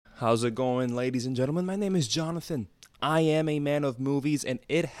How's it going, ladies and gentlemen? My name is Jonathan. I am a man of movies, and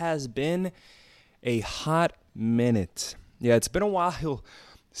it has been a hot minute. Yeah, it's been a while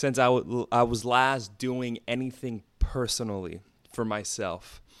since I was last doing anything personally for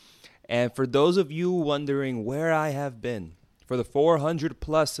myself. And for those of you wondering where I have been, for the 400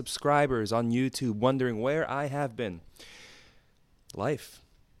 plus subscribers on YouTube wondering where I have been, life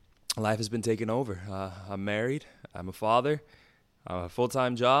has been taken over. I'm married, I'm a father, I have a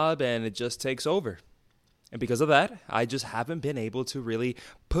full-time job, and it just takes over. And because of that, I just haven't been able to really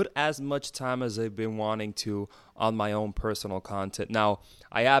put as much time as I've been wanting to on my own personal content. Now,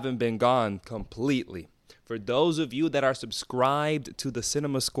 I haven't been gone completely. For those of you that are subscribed to the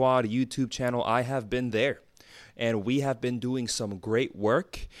Cinema Squad YouTube channel, I have been there. And we have been doing some great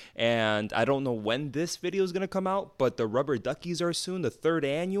work. And I don't know when this video is going to come out, but the Rubber Duckies are soon, the 3rd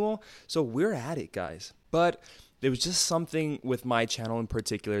annual. So we're at it, guys. But there was just something with my channel in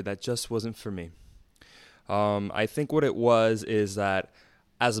particular that just wasn't for me. I think what it was is that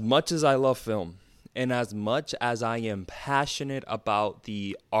as much as I love film and as much as I am passionate about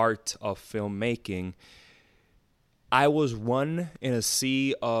the art of filmmaking, I was one in a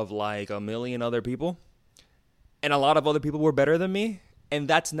sea of like a million other people, and a lot of other people were better than me. And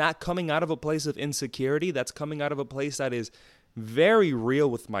that's not coming out of a place of insecurity. That's coming out of a place that is very real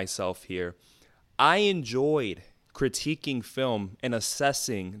with myself here. I enjoyed critiquing film and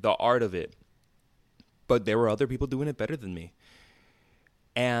assessing the art of it, but there were other people doing it better than me.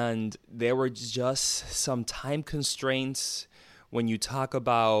 And there were just some time constraints when you talk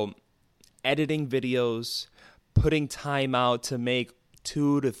about editing videos, putting time out to make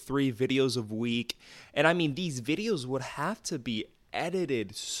 2 to 3 videos a week. And I mean, these videos would have to be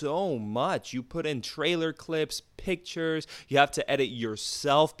edited so much. You put in trailer clips, pictures, you have to edit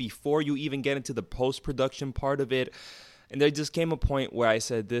yourself before you even get into the post-production part of it. And there just came a point where I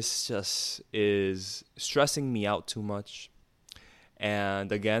said, this just is stressing me out too much.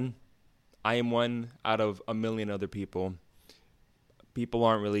 And again, I am one out of a million other people. People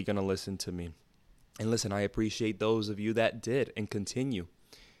aren't really going to listen to me. And listen, I appreciate those of you that did and continue.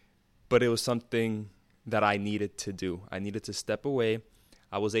 But it was something that I needed to do. I needed to step away.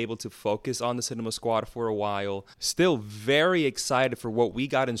 I was able to focus on the Cinema Squad for a while. Still very excited for what we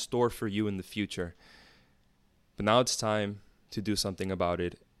got in store for you in the future. But now it's time to do something about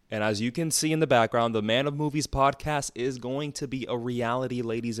it. And as you can see in the background, the Man of Movies podcast is going to be a reality,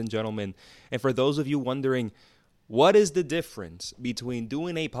 ladies and gentlemen. And for those of you wondering, what is the difference between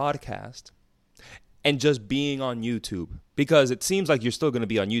doing a podcast and just being on YouTube? Because it seems like you're still going to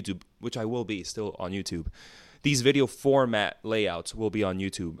be on YouTube, which I will be still on YouTube. These video format layouts will be on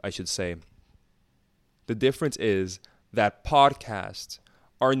YouTube, I should say. The difference is that podcasts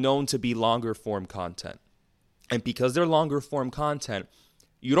are known to be longer form content. And because they're longer form content,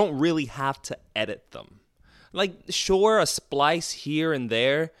 you don't really have to edit them. Like, sure, a splice here and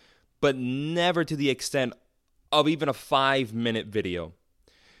there, but never to the extent of even a 5-minute video.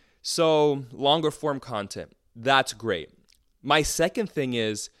 So, longer form content, that's great. My second thing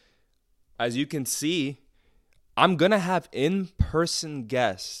is, as you can see, I'm going to have in-person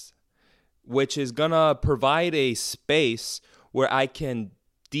guests, which is going to provide a space where I can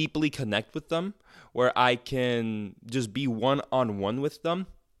deeply connect with them, where I can just be one-on-one with them.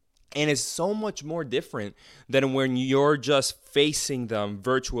 And it's so much more different than when you're just facing them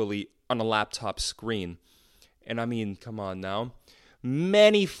virtually on a laptop screen. And I mean, come on now.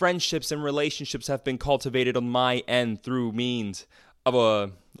 Many friendships and relationships have been cultivated on my end through means of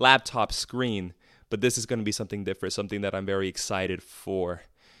a laptop screen. But this is going to be something different, something that I'm very excited for.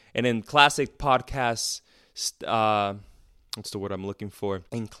 And in classic podcasts, what's the word I'm looking for?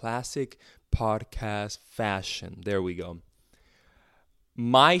 In classic podcast fashion, there we go.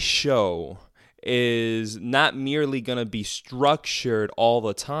 My show is not merely going to be structured all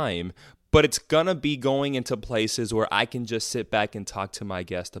the time, but it's going to be going into places where I can just sit back and talk to my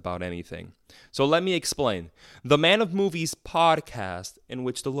guest about anything. So let me explain. The Man of Movies podcast, in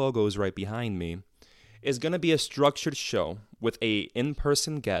which the logo is right behind me, is going to be a structured show with a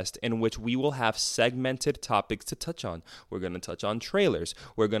in-person guest in which we will have segmented topics to touch on. We're going to touch on trailers.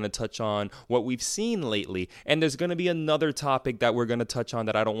 We're going to touch on what we've seen lately. And there's going to be another topic that we're going to touch on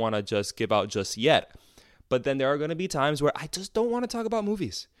that I don't want to just give out just yet. But then there are going to be times where I just don't want to talk about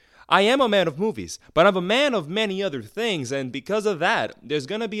movies. I am a man of movies, but I'm a man of many other things. And because of that, there's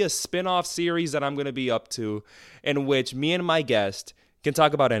going to be a spin-off series that I'm going to be up to in which me and my guest can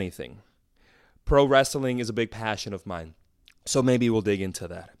talk about anything. Pro wrestling is a big passion of mine, so maybe we'll dig into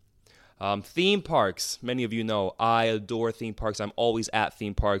that. Theme parks, many of you know, I adore theme parks. I'm always at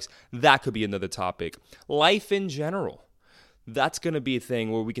theme parks. That could be another topic. Life in general. that's going to be a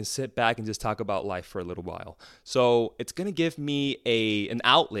thing where we can sit back and just talk about life for a little while. So it's going to give me an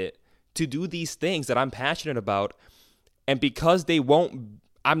outlet to do these things that I'm passionate about. And because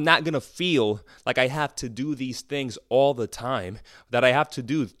I'm not going to feel like I have to do these things all the time, that I have to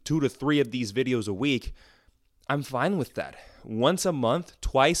do 2 to 3 of these videos a week, I'm fine with that. Once a month,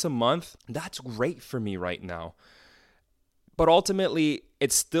 twice a month, that's great for me right now. But ultimately,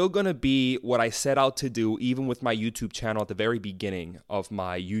 it's still going to be what I set out to do, even with my YouTube channel at the very beginning of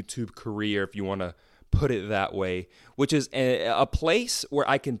my YouTube career, if you want to put it that way, which is a place where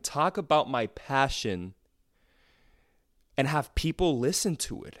I can talk about my passion and have people listen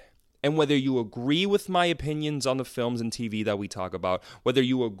to it. And whether you agree with my opinions on the films and TV that we talk about, whether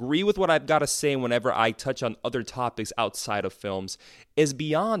you agree with what I've got to say whenever I touch on other topics outside of films, is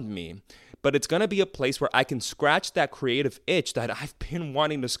beyond me. But it's going to be a place where I can scratch that creative itch that I've been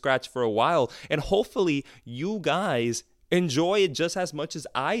wanting to scratch for a while. And hopefully you guys enjoy it just as much as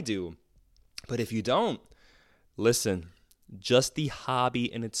I do. But if you don't, listen, just the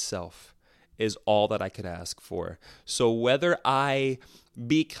hobby in itself is all that I could ask for. So whether I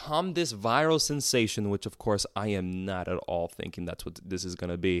become this viral sensation, which of course I am not at all thinking that's what this is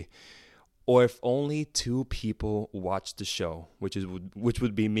going to be, or if only 2 people watch the show, which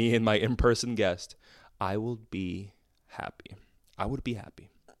would be me and my in-person guest, I will be happy. I would be happy.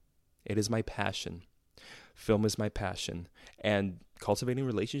 It is my passion. Film is my passion. And cultivating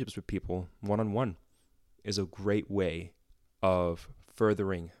relationships with people one-on-one is a great way of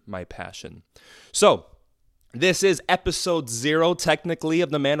furthering my passion. So, this is episode 0, technically,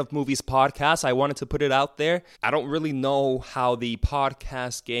 of the Man of Movies podcast. I wanted to put it out there. I don't really know how the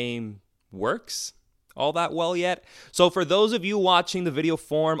podcast game works all that well yet. So for those of you watching the video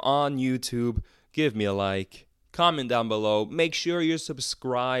form on YouTube, give me a like, comment down below. Make sure you're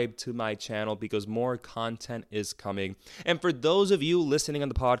subscribed to my channel because more content is coming. And for those of you listening on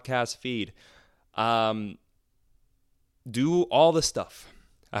the podcast feed, do all the stuff.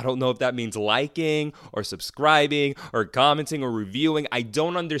 I don't know if that means liking or subscribing or commenting or reviewing. I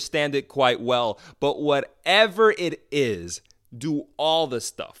don't understand it quite well. But whatever it is, do all the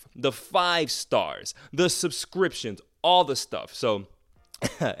stuff. The 5 stars, the subscriptions, all the stuff. So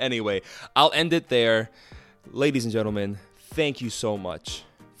anyway, I'll end it there. Ladies and gentlemen, thank you so much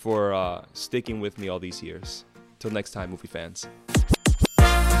for sticking with me all these years. Till next time, movie fans.